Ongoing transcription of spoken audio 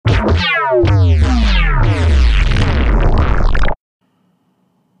I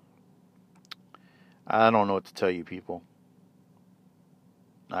don't know what to tell you, people.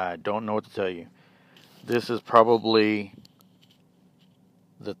 I don't know what to tell you. This is probably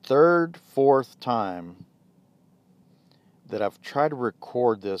the third, fourth time that I've tried to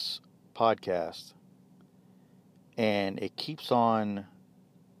record this podcast, and it keeps on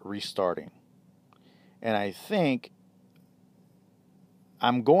restarting. And I think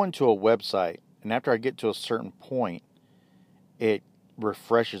I'm going to a website, and after I get to a certain point, it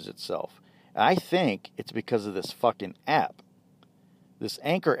refreshes itself. And I think it's because of this fucking app. This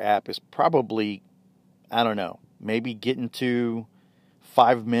Anchor app is probably, I don't know, maybe getting to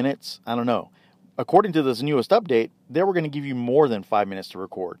 5 minutes. I don't know. According to this newest update, they were going to give you more than 5 minutes to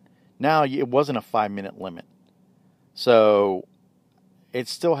record. Now, it wasn't a 5-minute limit. So, it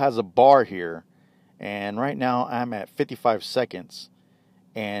still has a bar here. And right now, I'm at 55 seconds.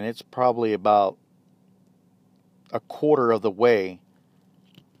 And it's probably about a quarter of the way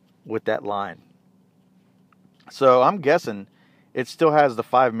with that line. So, I'm guessing it still has the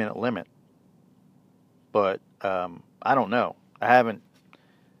 5-minute limit. But, I don't know. I haven't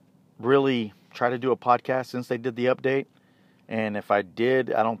really tried to do a podcast since they did the update. And if I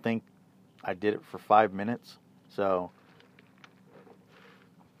did, I don't think I did it for 5 minutes. So,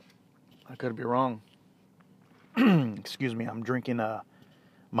 I could be wrong. Excuse me, I'm drinking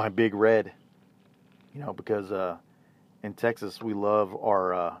my Big Red. You know, because in Texas we love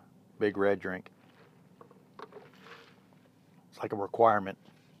our Big Red drink. It's like a requirement.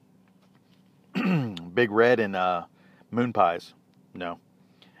 Big Red and Moon Pies. No,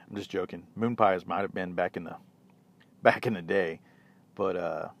 I'm just joking. Moon Pies might have been back in the day,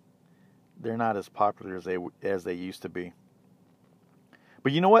 but they're not as popular as they used to be.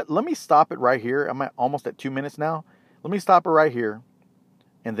 But you know what? Let me stop it right here. I'm almost at 2 minutes now. Let me stop it right here,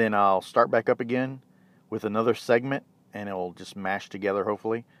 and then I'll start back up again with another segment, and it'll just mash together,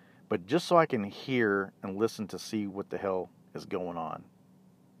 hopefully. But just so I can hear and listen to see what the hell is going on.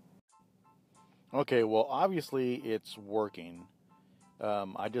 Okay, well, obviously it's working.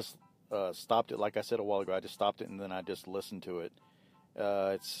 I just stopped it, like I said a while ago. I just stopped it, and then I just listened to it.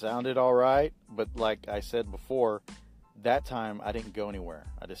 It sounded all right, but like I said before, that time I didn't go anywhere.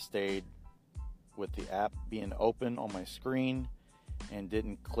 I just stayed with the app being open on my screen and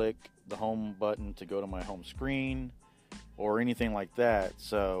didn't click the home button to go to my home screen or anything like that.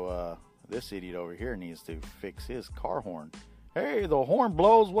 So this idiot over here needs to fix his car horn. Hey, the horn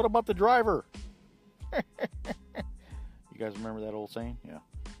blows. What about the driver? You guys remember that old saying? Yeah.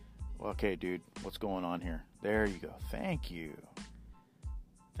 Well, okay, dude, what's going on here? There you go. Thank you.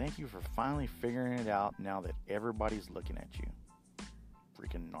 Thank you for finally figuring it out now that everybody's looking at you.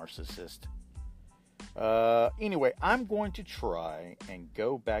 Freaking narcissist. Anyway, I'm going to try and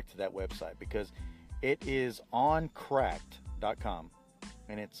go back to that website because it is on cracked.com,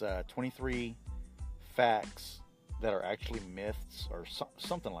 and it's 23 facts that are actually myths or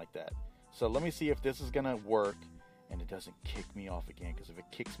something like that. So let me see if this is going to work and it doesn't kick me off again, because if it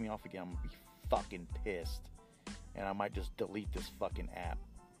kicks me off again, I'm going to be fucking pissed. And I might just delete this fucking app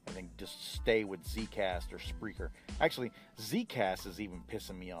and then just stay with Zcast or Spreaker. Actually, Zcast is even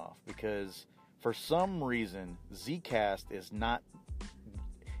pissing me off because for some reason, Zcast is not...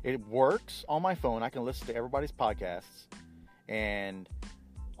 It works on my phone. I can listen to everybody's podcasts and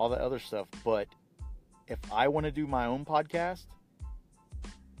all that other stuff, but if I want to do my own podcast,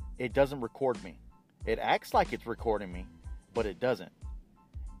 it doesn't record me. It acts like it's recording me, but it doesn't.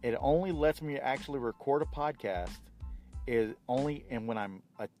 It only lets me actually record a podcast is only when I'm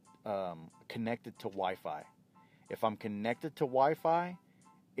connected to Wi-Fi. If I'm connected to Wi-Fi,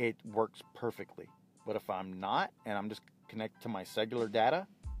 it works perfectly. But if I'm not, and I'm just connected to my cellular data,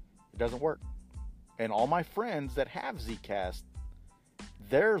 it doesn't work. And all my friends that have Zcast,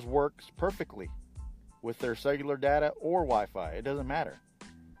 theirs works perfectly with their cellular data or Wi-Fi. It doesn't matter.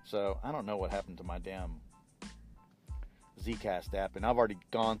 So, I don't know what happened to my damn Zcast app. And I've already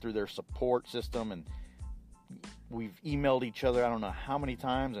gone through their support system, and we've emailed each other I don't know how many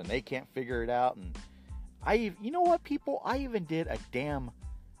times, and they can't figure it out. And you know what, people? I even did a damn,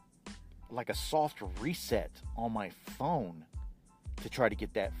 like a soft reset on my phone to try to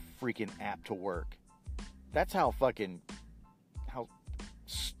get that freaking app to work. That's how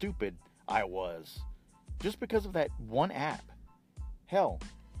stupid I was. Just because of that one app. Hell.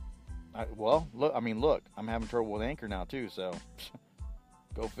 Look, I'm having trouble with Anchor now too, so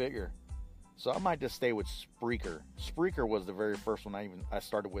go figure. So I might just stay with Spreaker. Spreaker was the very first one I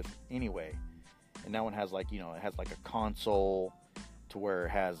started with anyway. And that one has it has like a console to where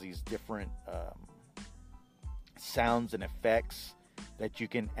it has these different sounds and effects that you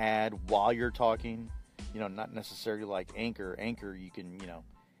can add while you're talking. Not necessarily like Anchor. Anchor, you can,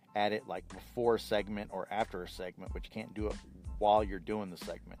 add it like before a segment or after a segment, but you can't do it while you're doing the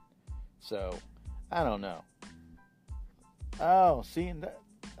segment. So, I don't know. Oh, see,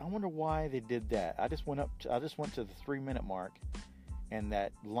 I wonder why they did that. I just went to the 3-minute mark, and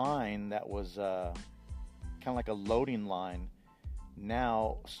that line that was kind of like a loading line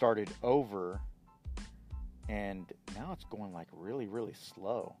now started over, and now it's going like really, really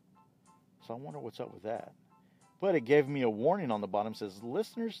slow. So I wonder what's up with that. But it gave me a warning on the bottom. It says,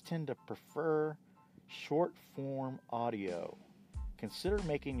 listeners tend to prefer short form audio. Consider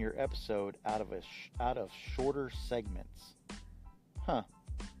making your episode out of shorter segments. Huh.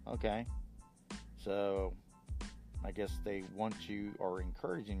 Okay. So I guess they want you, or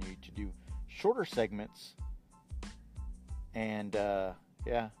encouraging you, to do shorter segments. And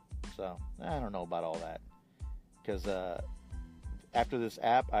yeah. So I don't know about all that. Because after this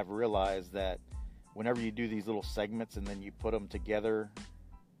app, I've realized that whenever you do these little segments and then you put them together,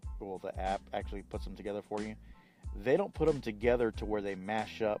 well, the app actually puts them together for you. They don't put them together to where they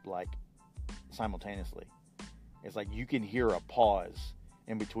mash up like simultaneously. It's like you can hear a pause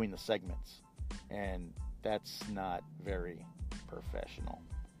in between the segments, and that's not very professional.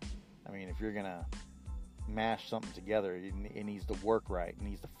 I mean, if you're gonna mash something together, it needs to work right. It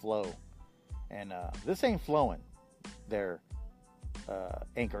needs to flow, and this ain't flowing. Their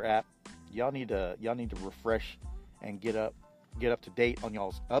Anchor app, y'all need to refresh and get up to date on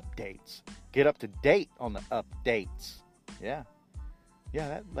y'all's updates. Get up to date on the updates. Yeah,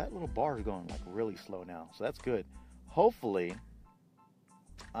 that little bar is going like really slow now, so that's good. Hopefully,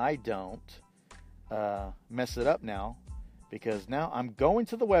 I don't mess it up now, because now I'm going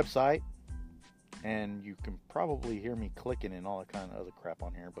to the website, and you can probably hear me clicking and all that kind of other crap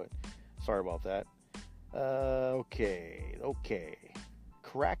on here, but sorry about that. Okay.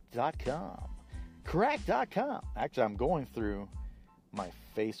 Cracked.com. Actually, I'm going through my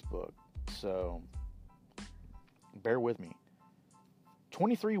Facebook, so bear with me.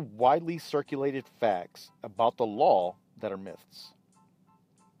 23 widely circulated facts about the law that are myths.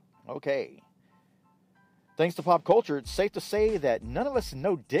 Okay. Thanks to pop culture, it's safe to say that none of us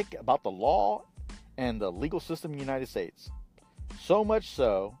know dick about the law and the legal system in the United States. So much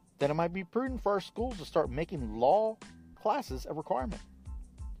so that it might be prudent for our schools to start making law classes a requirement.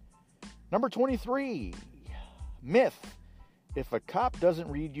 Number 23, myth. If a cop doesn't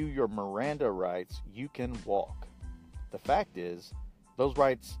read you your Miranda rights, you can walk. The fact is, those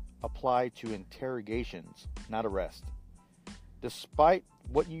rights apply to interrogations, not arrest. Despite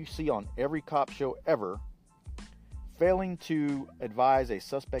what you see on every cop show ever, failing to advise a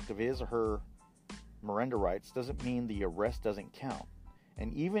suspect of his or her Miranda rights doesn't mean the arrest doesn't count.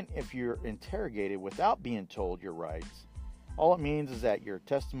 And even if you're interrogated without being told your rights, all it means is that your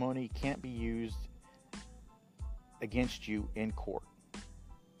testimony can't be used against you in court.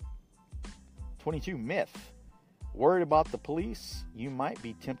 22, myth. Worried about the police? You might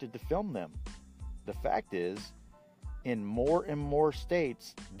be tempted to film them. The fact is, in more and more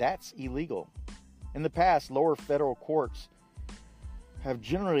states, that's illegal. In the past, lower federal courts have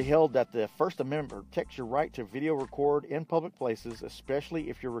generally held that the First Amendment protects your right to video record in public places, especially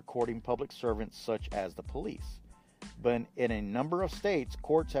if you're recording public servants such as the police. But in a number of states,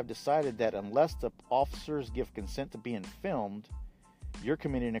 courts have decided that unless the officers give consent to being filmed, you're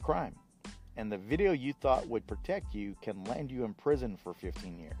committing a crime. And the video you thought would protect you can land you in prison for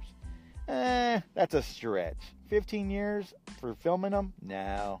 15 years. That's a stretch. 15 years for filming them?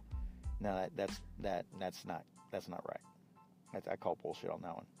 No, that's not right. I call bullshit on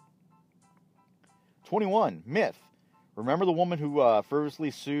that one. 21, myth. Remember the woman who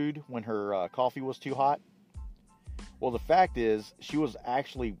frivolously sued when her coffee was too hot? Well, the fact is, she was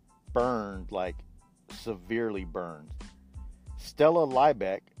actually burned, like severely burned. Stella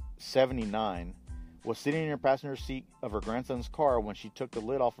Liebeck, 79, was sitting in her passenger seat of her grandson's car when she took the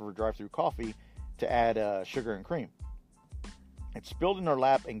lid off of her drive-thru coffee to add sugar and cream. It spilled in her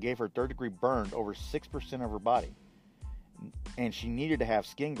lap and gave her third-degree burn over 6% of her body. And she needed to have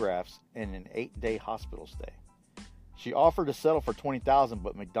skin grafts and an 8-day hospital stay. She offered to settle for $20,000,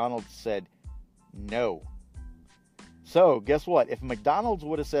 but McDonald's said no. So, guess what? If McDonald's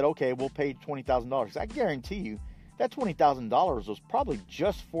would have said, okay, we'll pay $20,000, I guarantee you that $20,000 was probably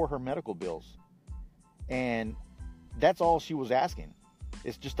just for her medical bills. And that's all she was asking.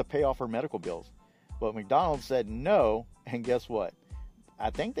 It's just to pay off her medical bills. But McDonald's said no, and guess what?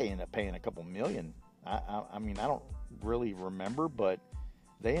 I think they ended up paying a couple million. I mean, I don't really remember, but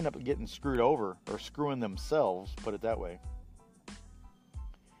they end up getting screwed over, or screwing themselves, put it that way.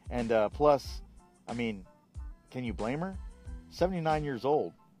 And plus, I mean, can you blame her? 79 years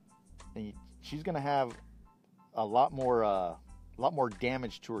old. And she's going to have a lot more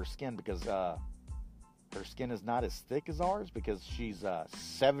damage to her skin because her skin is not as thick as ours because she's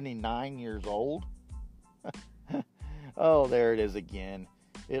 79 years old. Oh, there it is again.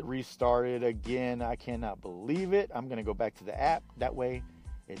 It restarted again. I cannot believe it. I'm going to go back to the app. That way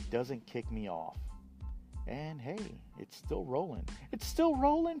it doesn't kick me off. And hey, it's still rolling. It's still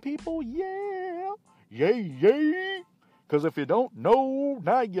rolling, people. Yeah. Yay, yay. Because if you don't know,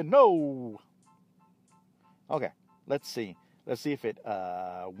 now you know. Okay, let's see. Let's see if it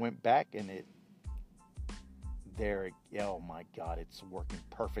went back and it... There. Oh my God, it's working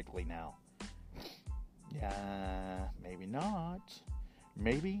perfectly now. Yeah, maybe not.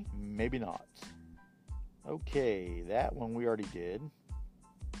 Maybe not. Okay, that one we already did.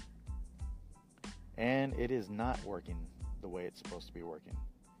 And it is not working the way it's supposed to be working.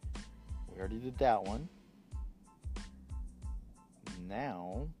 We already did that one.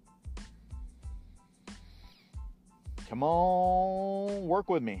 Now, come on, work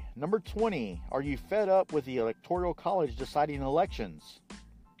with me. Number 20, are you fed up with the Electoral College deciding elections?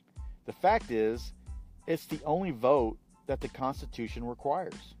 The fact is, it's the only vote that the Constitution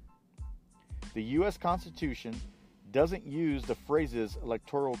requires. The U.S. Constitution doesn't use the phrases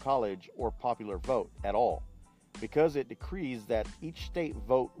Electoral College or popular vote at all because it decrees that each state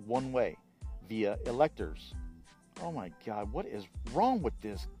vote one way via electors. Oh my God, what is wrong with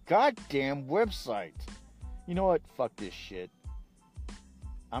this goddamn website? You know what? Fuck this shit.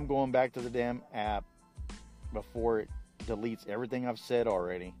 I'm going back to the damn app before it deletes everything I've said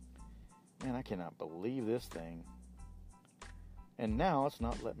already. Man, I cannot believe this thing. And now it's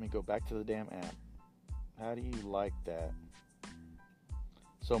not letting me go back to the damn app. How do you like that?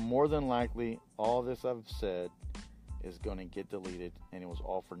 So more than likely, all this I've said is going to get deleted, and it was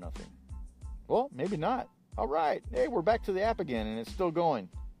all for nothing. Well, maybe not. All right. Hey, we're back to the app again, and it's still going.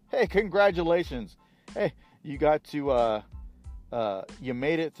 Hey, congratulations. Hey, you got to, you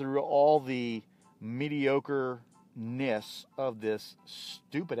made it through all the mediocreness of this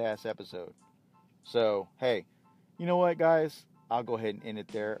stupid-ass episode. So, hey, you know what, guys? I'll go ahead and end it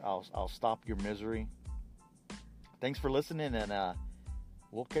there. I'll stop your misery. Thanks for listening, and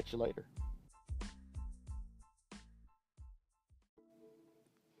we'll catch you later.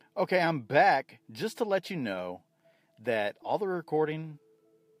 Okay, I'm back just to let you know that all the recording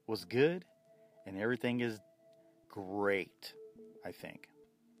was good and everything is great, I think.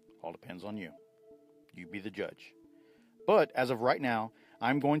 All depends on you. You be the judge. But as of right now,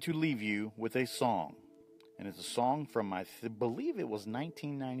 I'm going to leave you with a song. And it's a song from, I believe it was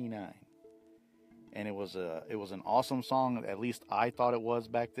 1999. And it was an awesome song, at least I thought it was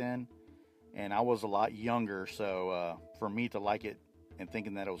back then. And I was a lot younger, so for me to like it and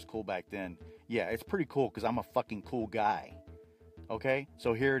thinking that it was cool back then, yeah, it's pretty cool because I'm a fucking cool guy. Okay?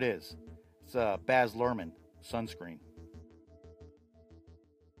 So here it is. It's Baz Luhrmann, Sunscreen.